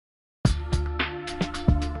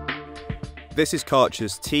This is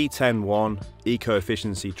Karcher's T10-1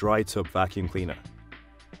 Eco-Efficiency Dry Tub Vacuum Cleaner.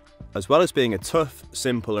 As well as being a tough,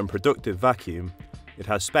 simple and productive vacuum, it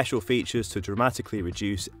has special features to dramatically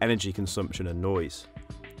reduce energy consumption and noise.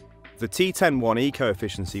 The T10-1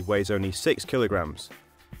 Eco-Efficiency weighs only 6 kilograms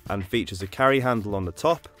and features a carry handle on the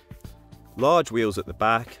top, large wheels at the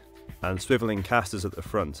back and swivelling casters at the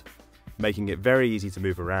front, making it very easy to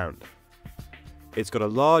move around. It's got a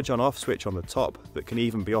large on-off switch on the top that can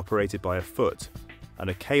even be operated by a foot, and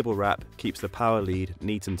a cable wrap keeps the power lead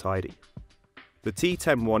neat and tidy. The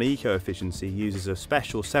T10-1 Eco-Efficiency uses a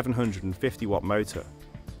special 750 watt motor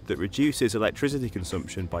that reduces electricity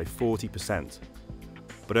consumption by 40%,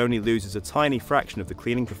 but only loses a tiny fraction of the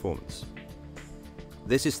cleaning performance.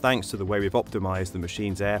 This is thanks to the way we've optimised the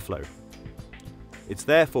machine's airflow. It's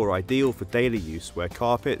therefore ideal for daily use where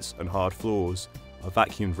carpets and hard floors are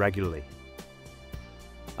vacuumed regularly.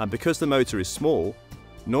 And because the motor is small,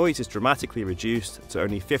 noise is dramatically reduced to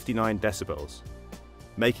only 59 decibels,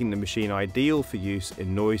 making the machine ideal for use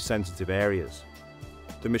in noise-sensitive areas.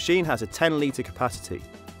 The machine has a 10-litre capacity,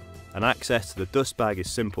 and access to the dust bag is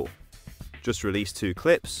simple. Just release 2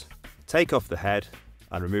 clips, take off the head,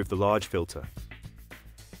 and remove the large filter.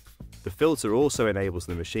 The filter also enables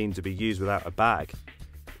the machine to be used without a bag,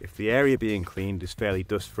 if the area being cleaned is fairly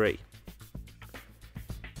dust-free.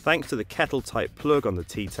 Thanks to the kettle-type plug on the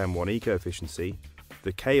T10-1 Eco-Efficiency,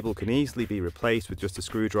 the cable can easily be replaced with just a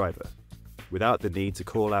screwdriver, without the need to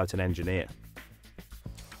call out an engineer.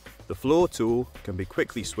 The floor tool can be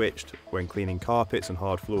quickly switched when cleaning carpets and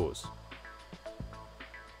hard floors.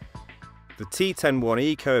 The T10-1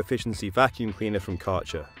 Eco-Efficiency Vacuum Cleaner from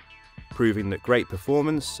Karcher, proving that great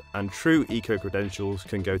performance and true eco-credentials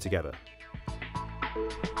can go together.